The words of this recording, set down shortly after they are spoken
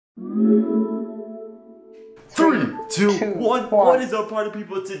Three, two, one. What is up, party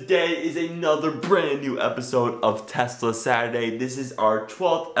people? Today is another brand new episode of Tesla Saturday. This is our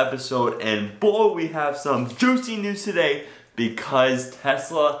 12th episode, and boy, we have some juicy news today because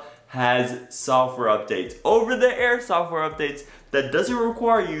Tesla has software updates, over-the-air software updates that doesn't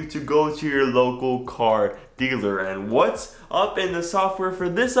require you to go to your local car dealer. And what's up in the software for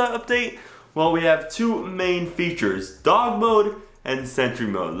this update? Well, we have two main features, dog mode and Sentry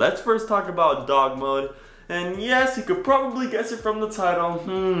mode. Let's first talk about dog mode. And yes, you could probably guess it from the title.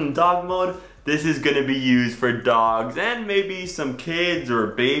 Dog mode. This is going to be used for dogs and maybe some kids or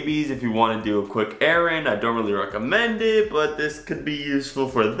babies if you want to do a quick errand. I don't really recommend it, but this could be useful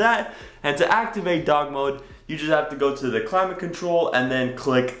for that. And to activate dog mode, you just have to go to the climate control and then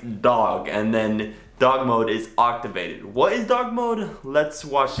click dog, and then dog mode is activated. What is dog mode? Let's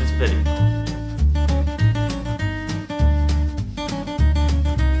watch this video.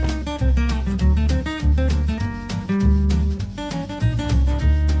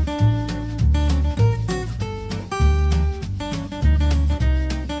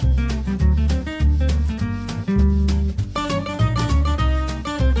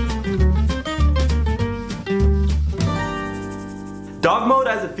 Dog mode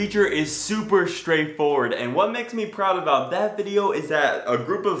as a feature is super straightforward, and what makes me proud about that video is that a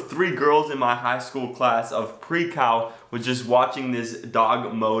group of 3 girls in my high school class of pre-cal was just watching this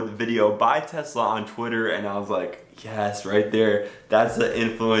dog mode video by Tesla on Twitter, and I was like, yes, right there, that's the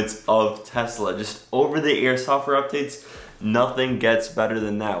influence of Tesla. Just over-the-air software updates, nothing gets better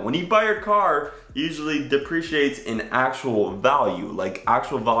than that. When you buy your car, usually depreciates in actual value, like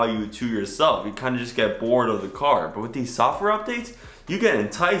actual value to yourself. You kind of just get bored of the car. But with these software updates, you get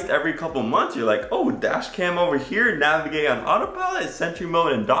enticed every couple months. You're like, oh, dash cam over here, navigate on autopilot, Sentry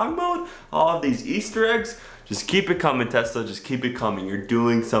mode and dog mode, all of these Easter eggs. Just keep it coming, Tesla, just keep it coming. You're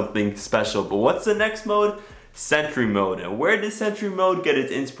doing something special. But what's the next mode? Sentry mode. And where did Sentry mode get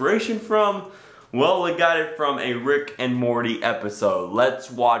its inspiration from? Well, we got it from a Rick and Morty episode. Let's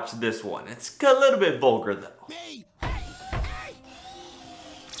watch this one. It's a little bit vulgar though.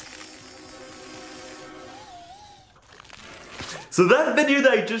 So that video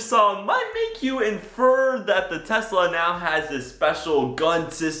that I just saw might make you infer that the Tesla now has this special gun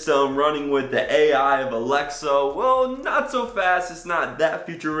system running with the AI of Alexa. Well, not so fast. It's not that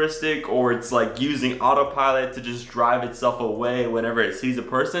futuristic, or it's like using autopilot to just drive itself away whenever it sees a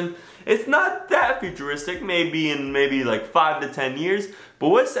person. It's not that futuristic, maybe in like 5 to 10 years. But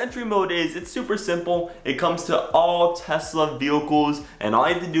what Sentry mode is, it's super simple. It comes to all Tesla vehicles, and all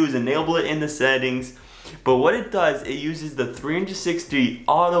you have to do is enable it in the settings. But what it does, it uses the 360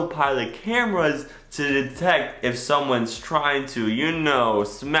 autopilot cameras to detect if someone's trying to, you know,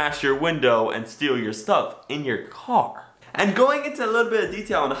 smash your window and steal your stuff in your car. And going into a little bit of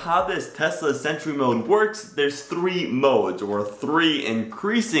detail on how this Tesla Sentry mode works, there's 3 modes, or 3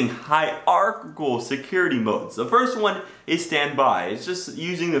 increasing hierarchical security modes. The first one is standby. It's just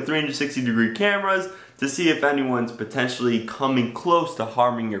using the 360-degree cameras to see if anyone's potentially coming close to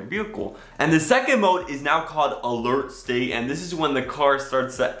harming your vehicle. And the second mode is now called alert state, and this is when the car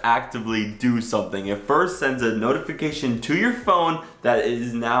starts to actively do something. It first sends a notification to your phone that it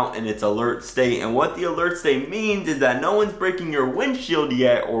is now in its alert state, and what the alert state means is that no one's breaking your windshield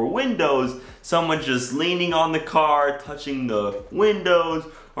yet or windows. Someone's just leaning on the car, touching the windows,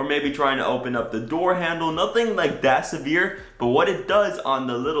 or maybe trying to open up the door handle. Nothing like that severe, but what it does on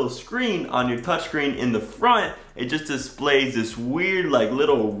the little screen, on your touchscreen in the front, it just displays this weird like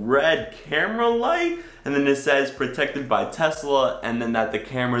little red camera light, and then it says protected by Tesla, and then that the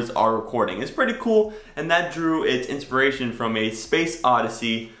cameras are recording. It's pretty cool, and that drew its inspiration from a Space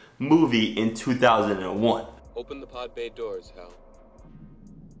Odyssey movie in 2001. Open the pod bay doors, Hal.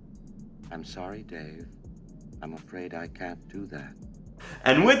 I'm sorry, Dave. I'm afraid I can't do that.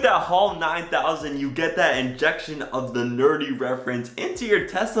 And with that HAL 9000, you get that injection of the nerdy reference into your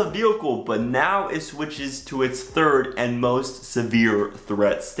Tesla vehicle, but now it switches to its 3rd and most severe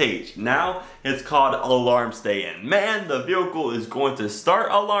threat stage. Now it's called alarm state, and man, the vehicle is going to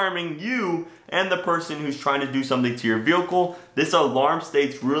start alarming you and the person who's trying to do something to your vehicle. This alarm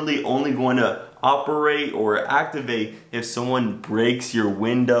state's really only going to operate or activate if someone breaks your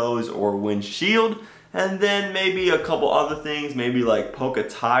windows or windshield. And then maybe a couple other things, maybe like poke a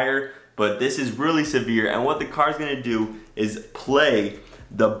tire, but this is really severe. And what the car's gonna do is play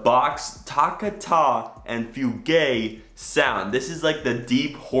the box Takata and Fugue sound. This is like the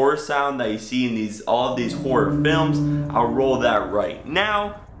deep horror sound that you see in all of these horror films. I'll roll that right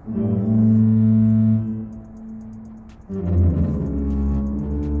now.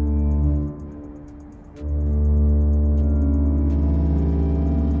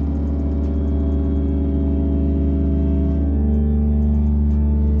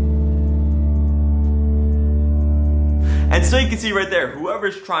 so you can see right there,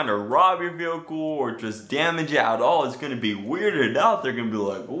 whoever's trying to rob your vehicle or just damage it at all is going to be weirded out. They're going to be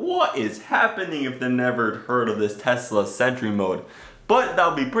like, what is happening, if they've never heard of this Tesla Sentry mode. But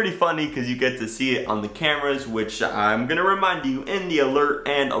that'll be pretty funny because you get to see it on the cameras, which I'm going to remind you, in the alert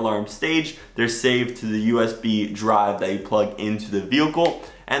and alarm stage, they're saved to the USB drive that you plug into the vehicle.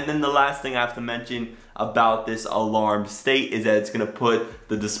 And then the last thing I have to mention about this alarm state is that it's going to put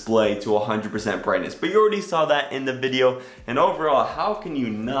the display to 100% brightness. But you already saw that in the video. And overall, how can you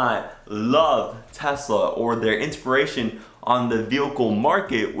not love Tesla or their inspiration on the vehicle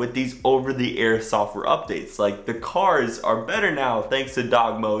market with these over-the-air software updates? Like, the cars are better now thanks to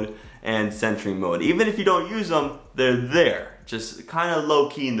dog mode and Sentry mode. Even if you don't use them, they're there, just kind of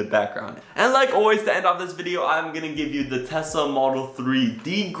low-key in the background. And like always, to end off this video, I'm gonna give you the Tesla Model 3,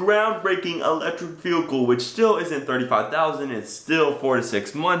 the groundbreaking electric vehicle, which still isn't $35,000. It's still 4 to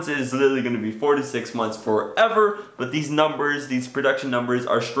 6 months. It is literally gonna be 4 to 6 months forever. But these numbers, these production numbers,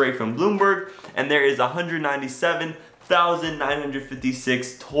 are straight from Bloomberg, and there is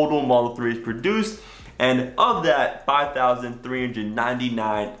 197,956 total Model 3s produced. And of that,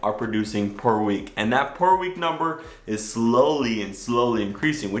 5,399 are producing per week. And that per week number is slowly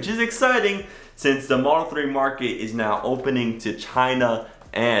increasing, which is exciting since the Model 3 market is now opening to China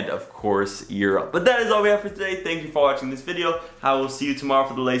and, of course, Europe. But that is all we have for today. Thank you for watching this video. I will see you tomorrow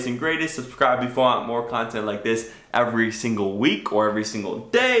for the latest and greatest. Subscribe if you want more content like this every single week or every single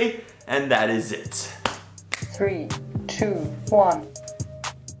day. And that is it. 3, 2, 1.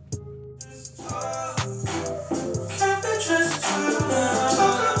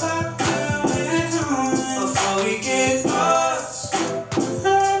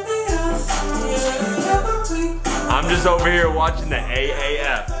 I'm just over here watching the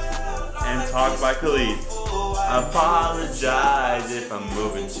AAF and Talk by Khalid. Apologize if I'm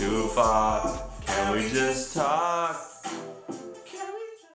moving too far. Can we just talk?